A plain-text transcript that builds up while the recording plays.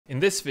In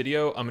this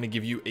video, I'm going to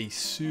give you a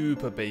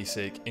super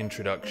basic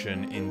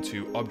introduction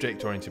into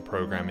object-oriented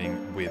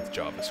programming with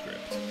JavaScript.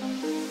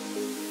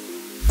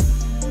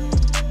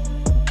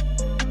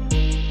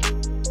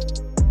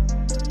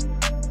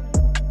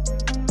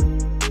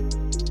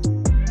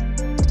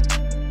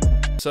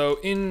 So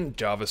in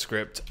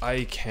JavaScript,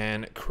 I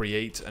can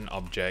create an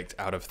object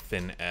out of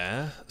thin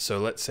air. So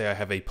let's say I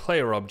have a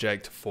player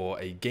object for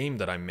a game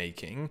that I'm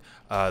making.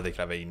 They could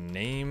have a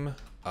name,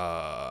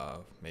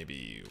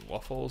 maybe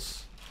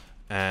waffles,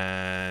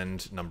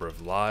 and number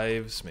of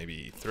lives,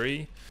 maybe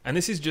 3. And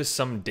this is just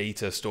some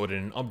data stored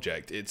in an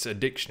object. It's a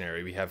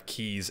dictionary. We have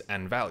keys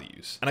and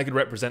values. And I could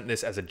represent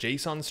this as a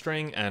JSON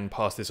string and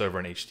pass this over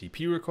an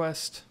HTTP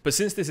request. But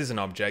since this is an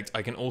object,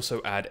 I can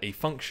also add a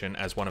function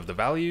as one of the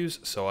values.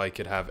 So I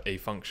could have a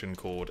function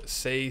called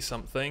say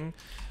something,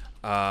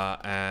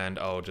 and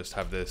I'll just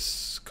have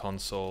this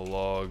console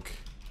log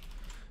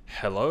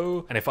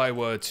hello. And if I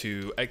were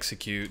to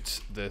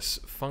execute this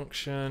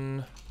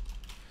function,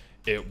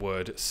 it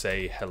would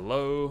say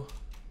hello.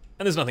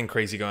 And there's nothing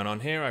crazy going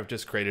on here. I've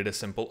just created a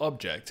simple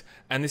object.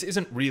 And this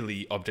isn't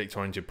really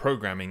object-oriented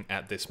programming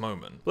at this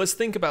moment. Let's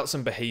think about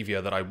some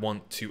behavior that I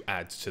want to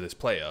add to this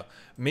player.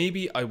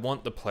 Maybe I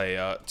want the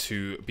player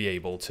to be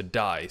able to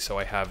die. So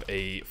I have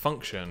a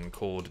function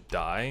called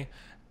die,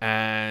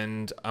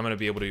 and I'm going to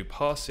be able to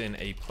pass in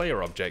a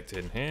player object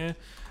in here.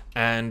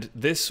 And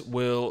this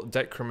will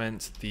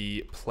decrement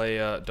the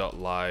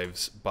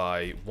player.lives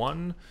by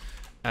 1.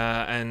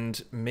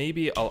 And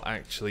maybe I'll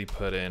actually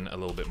put in a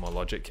little bit more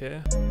logic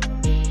here.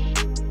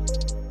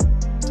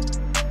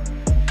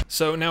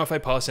 So now if I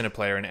pass in a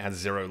player and it has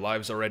 0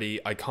 lives already,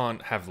 I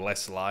can't have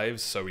less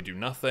lives, so we do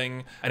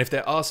nothing. And if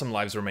there are some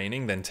lives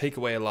remaining, then take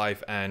away a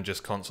life and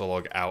just console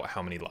log out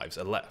how many lives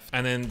are left.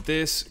 And then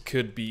this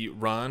could be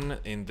run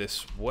in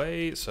this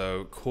way.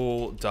 So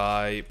call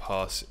die,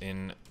 pass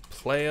in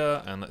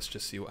player, and let's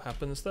just see what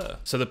happens there.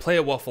 So the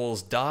player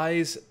waffles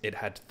dies. It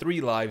had 3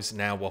 lives.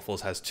 Now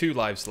waffles has 2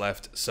 lives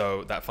left,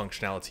 so that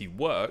functionality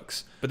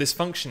works. But this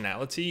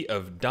functionality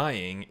of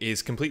dying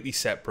is completely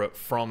separate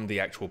from the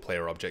actual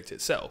player object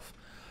itself.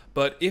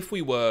 But if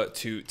we were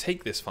to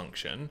take this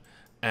function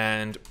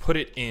and put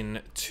it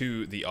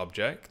into the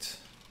object,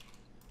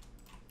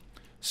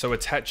 so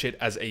attach it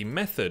as a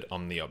method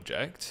on the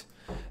object,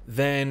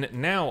 then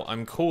now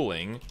I'm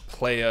calling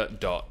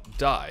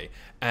player.die.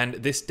 And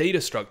this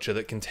data structure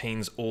that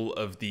contains all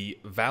of the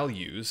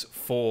values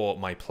for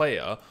my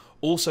player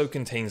also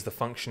contains the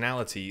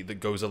functionality that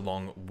goes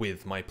along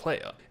with my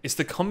player. It's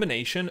the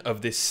combination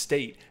of this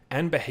state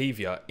and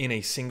behavior in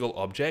a single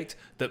object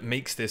that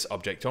makes this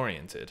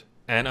object-oriented.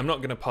 And I'm not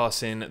going to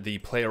pass in the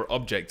player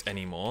object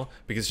anymore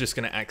because it's just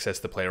going to access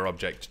the player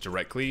object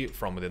directly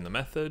from within the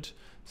method.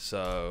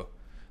 So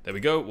there we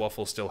go.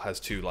 Waffle still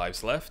has 2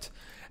 lives left.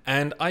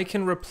 And I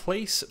can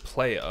replace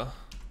player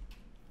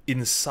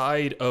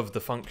inside of the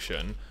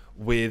function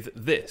with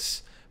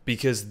this,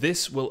 because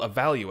this will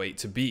evaluate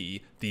to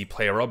be the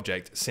player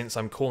object since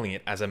I'm calling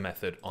it as a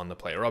method on the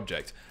player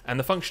object. And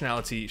the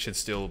functionality should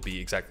still be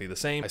exactly the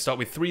same. I start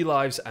with 3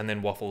 lives and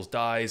then waffles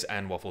dies,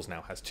 and waffles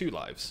now has 2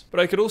 lives.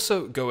 But I could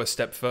also go a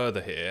step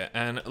further here,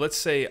 and let's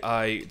say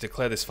I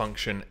declare this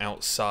function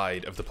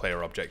outside of the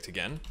player object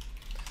again.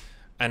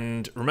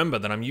 And remember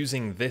that I'm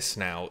using this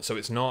now, so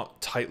it's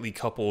not tightly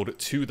coupled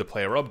to the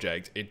player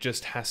object. It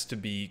just has to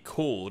be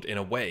called in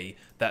a way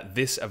that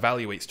this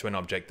evaluates to an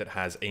object that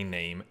has a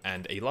name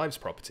and a lives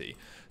property.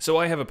 So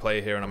I have a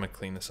player here, and I'm going to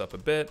clean this up a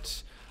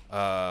bit.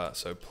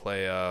 So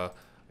player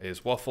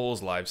is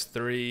waffles, lives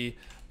 3,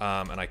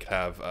 and I could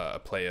have a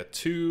player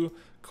 2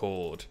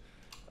 called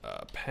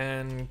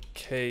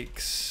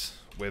pancakes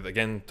with,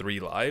 again, 3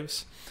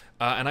 lives.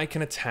 And I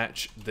can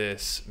attach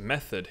this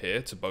method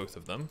here to both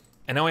of them.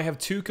 And now I have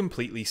 2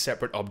 completely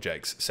separate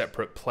objects,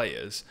 separate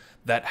players,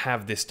 that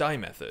have this die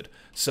method.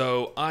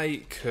 So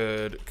I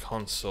could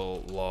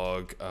console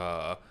log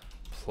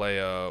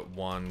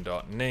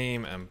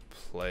player1.name and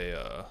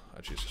player,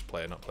 actually it's just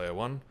player, not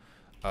player1,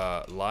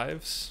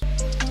 lives.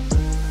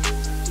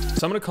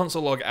 So I'm going to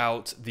console log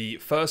out the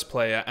first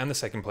player and the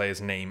second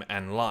player's name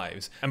and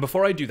lives. And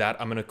before I do that,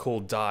 I'm going to call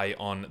die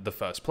on the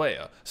first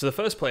player. So the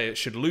first player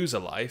should lose a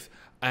life,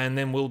 and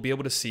then we'll be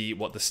able to see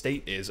what the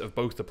state is of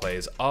both the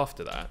players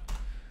after that.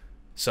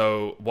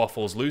 So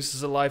waffles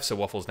loses a life, so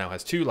waffles now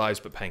has 2 lives,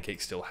 but pancake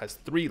still has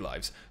 3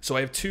 lives. So I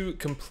have 2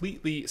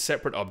 completely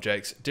separate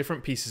objects,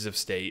 different pieces of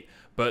state,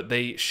 but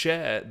they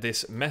share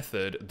this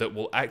method that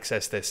will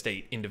access their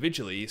state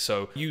individually.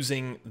 So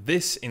using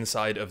this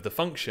inside of the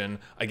function,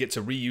 I get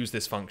to reuse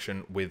this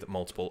function with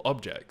multiple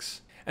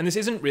objects. And this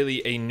isn't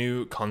really a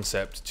new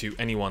concept to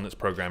anyone that's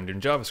programmed in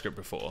JavaScript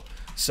before.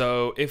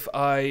 So if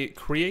I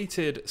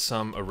created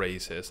some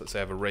arrays here, so let's say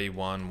I have array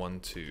 1, 1,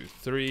 2,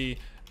 3,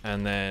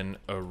 and then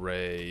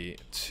array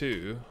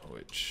 2,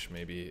 which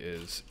maybe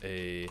is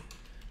A,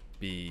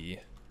 B,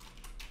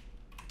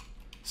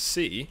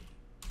 C,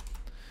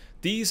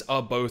 These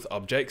are both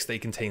objects, they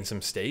contain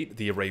some state.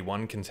 The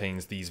array1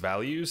 contains these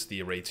values,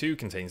 the array2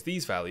 contains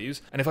these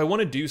values, and if I want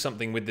to do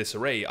something with this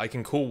array, I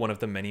can call one of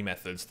the many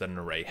methods that an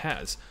array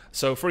has.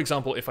 So for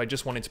example, if I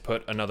just wanted to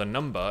put another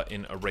number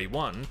in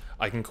array1,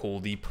 I can call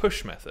the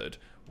push method,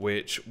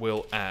 which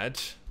will add,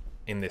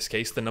 in this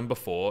case, the number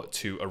 4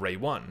 to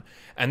array1.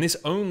 And this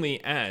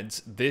only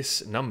adds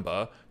this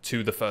number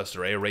to the first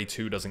array.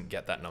 Array2 doesn't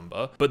get that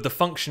number. But the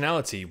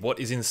functionality, what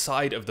is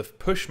inside of the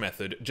push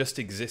method, just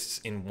exists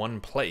in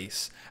one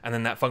place. And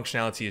then that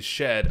functionality is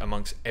shared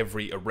amongst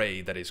every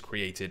array that is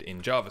created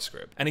in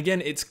JavaScript. And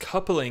again, it's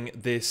coupling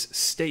this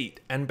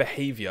state and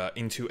behavior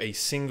into a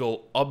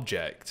single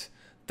object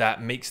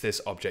that makes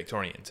this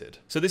object-oriented.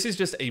 So this is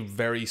just a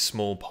very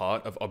small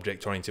part of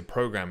object-oriented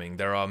programming.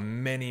 There are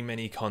many,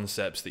 many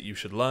concepts that you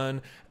should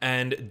learn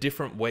and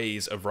different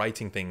ways of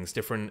writing things,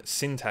 different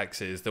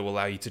syntaxes that will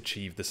allow you to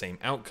achieve the same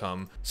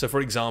outcome. So for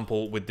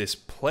example, with this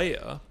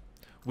player,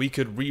 we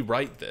could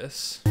rewrite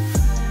this.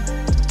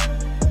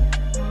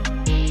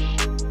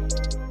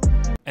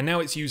 And now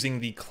it's using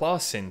the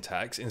class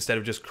syntax instead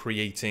of just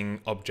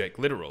creating object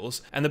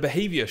literals. And the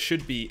behavior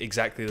should be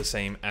exactly the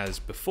same as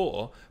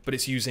before, but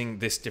it's using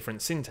this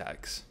different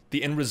syntax.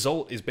 The end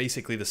result is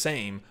basically the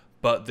same,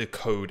 but the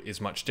code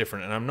is much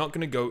different. And I'm not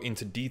going to go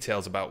into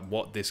details about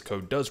what this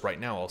code does right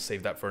now. I'll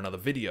save that for another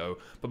video.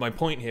 But my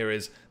point here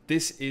is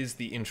this is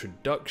the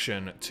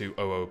introduction to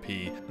OOP.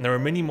 And there are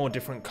many more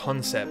different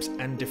concepts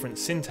and different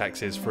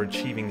syntaxes for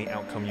achieving the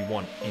outcome you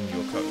want in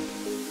your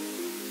code.